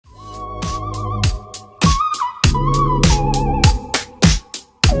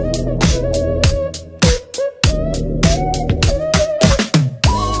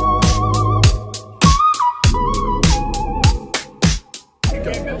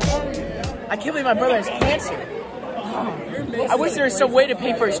I can't believe my brother has cancer. I wish there was some way to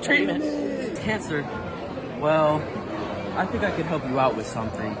pay for his treatment. Cancer? Well, I think I could help you out with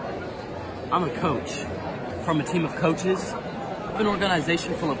something. I'm a coach from a team of coaches, an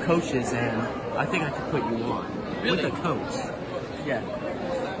organization full of coaches, and I think I could put you on with a coach. Yeah.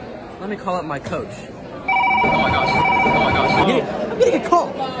 Let me call up my coach. Oh my gosh. I'm getting a call.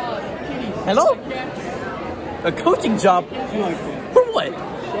 Hello? A coaching job? For what?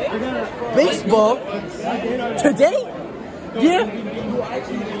 Baseball? Today? Yeah.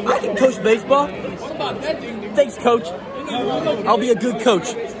 I can coach baseball. Thanks, coach. I'll be a good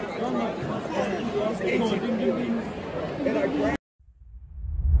coach.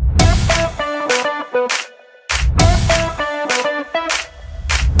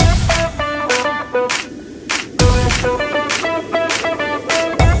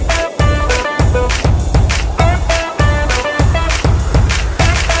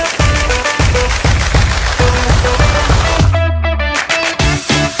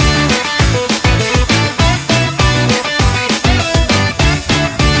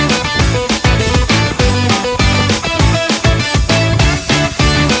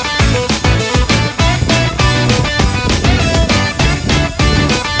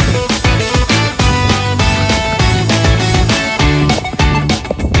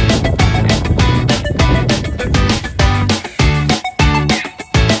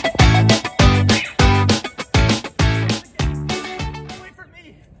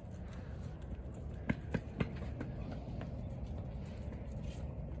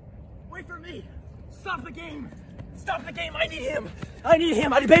 Wait for me! Stop the game! Stop the game! I need him! I need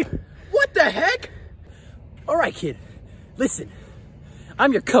him! I need babe! What the heck? Alright, kid. Listen.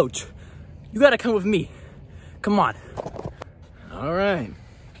 I'm your coach. You gotta come with me. Come on. Alright.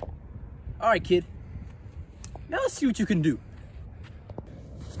 Alright, kid. Now let's see what you can do.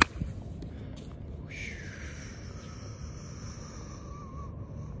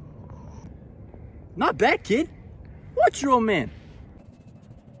 Not bad, kid. Watch your old man.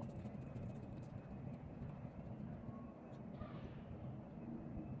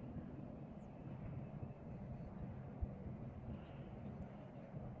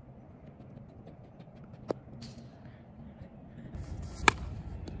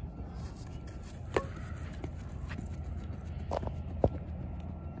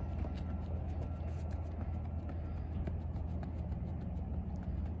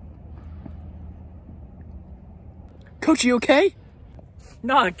 Coach, you okay?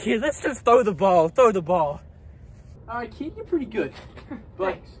 Nah, kid, let's just throw the ball. Throw the ball. All right, kid, you're pretty good.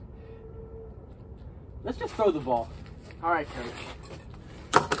 But thanks. Let's just throw the ball. All right,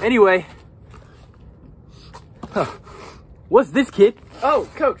 coach. Anyway. Huh. What's this, kid? Oh,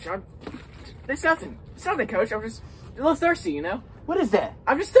 coach, there's nothing. It's nothing, coach. I'm just a little thirsty, you know? What is that?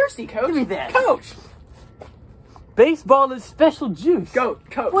 I'm just thirsty, coach. Give me that. Coach! Baseball is special juice. Coach.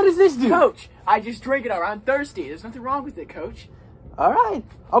 What does this do? Coach, I just drink it. I'm thirsty. There's nothing wrong with it, coach. All right,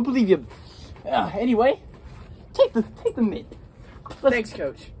 I'll believe you. Anyway, take the mitt. Thanks,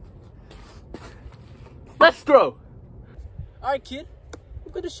 coach. Let's throw. All right, kid.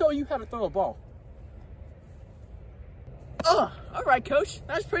 I'm going to show you how to throw a ball. All right, coach.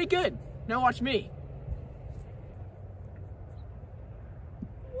 That's pretty good. Now watch me.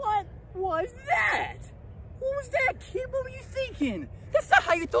 What was that? What was that, kid? What were you thinking? That's not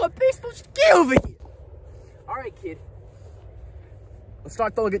how you throw a baseball. Just get over here. All right, kid. Let's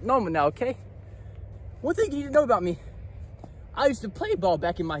start throwing it normal now, okay? One thing you need to know about me. I used to play ball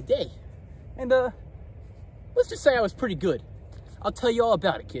back in my day. And, let's just say I was pretty good. I'll tell you all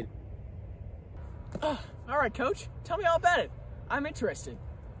about it, kid. All right, coach. Tell me all about it. I'm interested.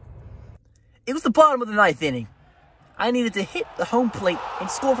 It was the bottom of the 9th inning. I needed to hit the home plate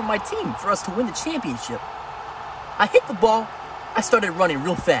and score for my team for us to win the championship. I hit the ball. I started running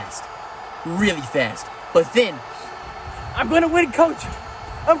real fast. Really fast. But then, I'm gonna win, coach.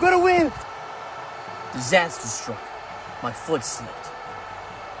 I'm gonna win. Disaster struck. My foot slipped.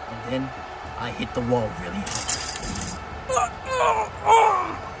 And then I hit the wall really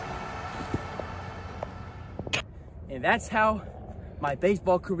hard. And that's how my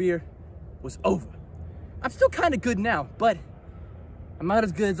baseball career was over. I'm still kind of good now, but I'm not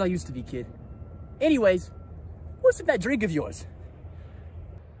as good as I used to be, kid. Anyways, what's in that drink of yours?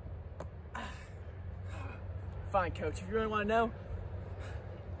 Fine, coach. If you really want to know,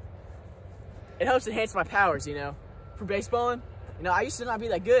 it helps enhance my powers, you know, for baseballing. You know, I used to not be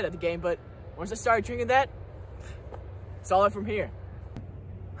that good at the game, but once I started drinking that, it's all up from here.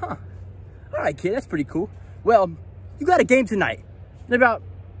 Huh. All right, kid, that's pretty cool. Well, you got a game tonight in about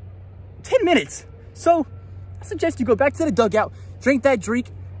 10 minutes. So I suggest you go back to the dugout, drink that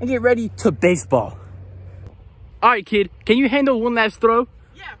drink, and get ready to baseball. All right, kid, can you handle one last throw?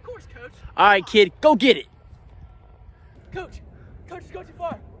 Yeah, of course, Coach. All right, kid, go get it. Coach, it's going too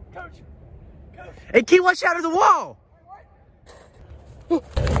far. Coach. Hey, kid, watch out of the wall.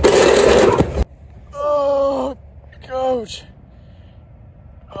 Oh, Coach.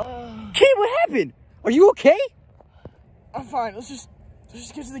 Kid, what happened? Are you okay? I'm fine. Let's just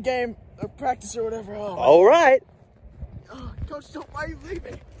get to the game, or practice or whatever. Oh, All right. Coach, why are you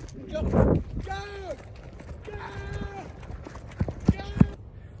leaving? Go.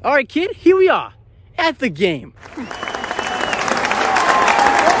 All right, kid, here we are at the game.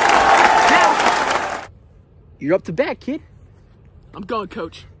 Now, you're up to bat, kid. I'm going,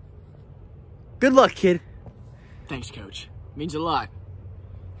 Coach. Good luck, kid. Thanks, Coach. Means a lot.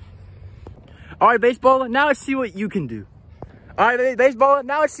 All right, baseballer, now let's see what you can do. All right, baseballer,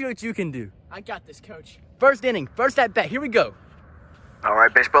 now let's see what you can do. I got this, Coach. First inning, first at bat, here we go. All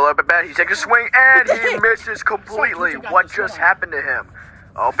right, baseball up at bat. He takes a swing and he misses completely. What just happened to him?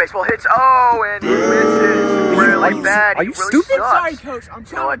 Oh, baseball hits. Oh, and he misses really bad. Are you He really stupid? sucks. Sorry, Coach. I'm You know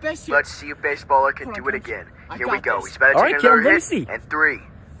trying my what? best here. Let's see if baseballer can Come on, do it Coach. again. I Here got we go. this. He's about to All take right, kid, another let me hit. see. And 3,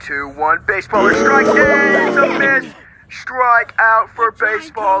 2, 1. Baseballer strikes it. It's a miss. Strike out for trying,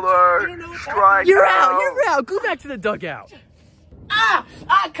 Coach. I baseballer. don't know what's Strike You're out. out, you're out. Go back to the dugout.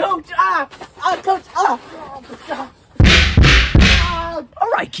 Coach. Coach. All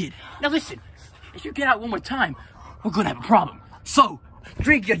right, kid. Now listen, if you get out one more time, we're gonna have a problem. So,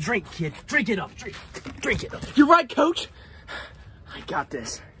 drink your drink, kid. Drink it up. Drink it up. You're right, Coach. I got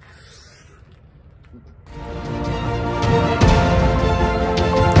this.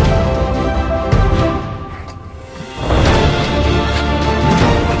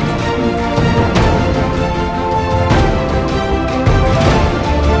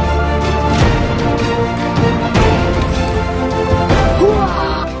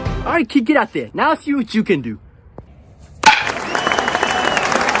 All right, kid, get out there. Now let's see what you can do.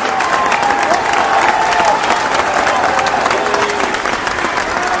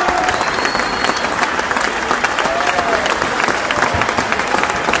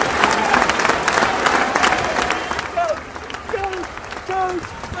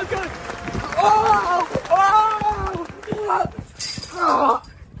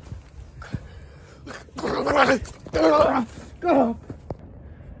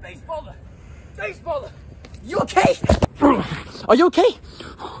 Baseballer, you okay? Are you okay?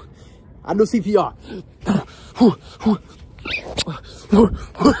 I know CPR.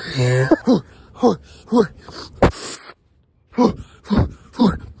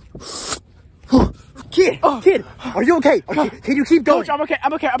 Kid, are you okay? Can you keep going? Coach, I'm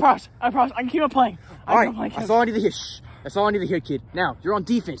okay. I promise. I can keep on playing. All right, that's all I need to hear. Shh. That's all I need to hear, kid. Now, you're on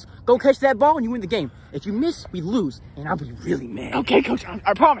defense. Go catch that ball and you win the game. If you miss, we lose, and I'll be really mad. Okay, Coach.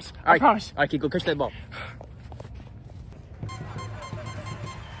 I promise. I promise. All right, kid, go catch that ball.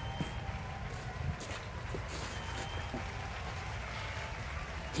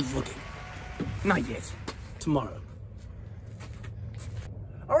 He's looking. Not yet. Tomorrow.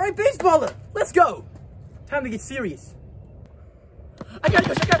 All right, baseballer, let's go. Time to get serious. I got it,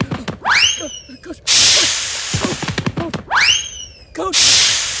 Coach. Coach.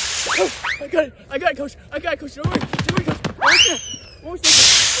 I got it, Coach. Don't worry, Coach. What was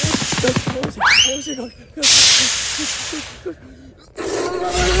that,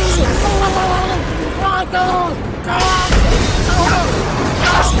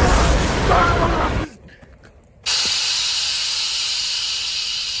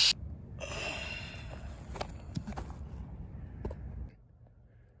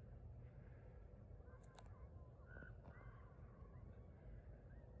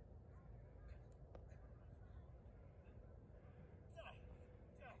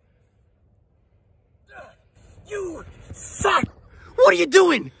 You suck! What are you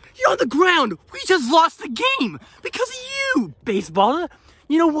doing? You're on the ground. We just lost the game because of you, baseballer.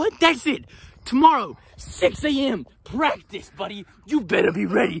 You know what? That's it. Tomorrow, 6 a.m. practice, buddy. You better be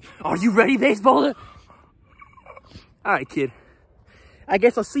ready. Are you ready, baseballer? All right, kid. I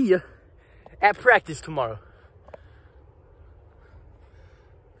guess I'll see you at practice tomorrow.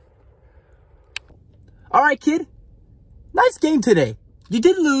 All right, kid. Nice game today. You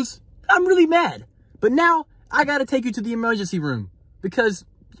did lose. I'm really mad. But now, I gotta take you to the emergency room because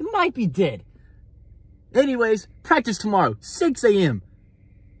you might be dead. Anyways, practice tomorrow, 6 a.m.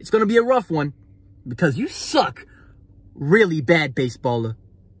 It's gonna be a rough one because you suck really bad, baseballer.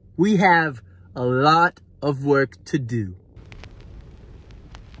 We have a lot of work to do.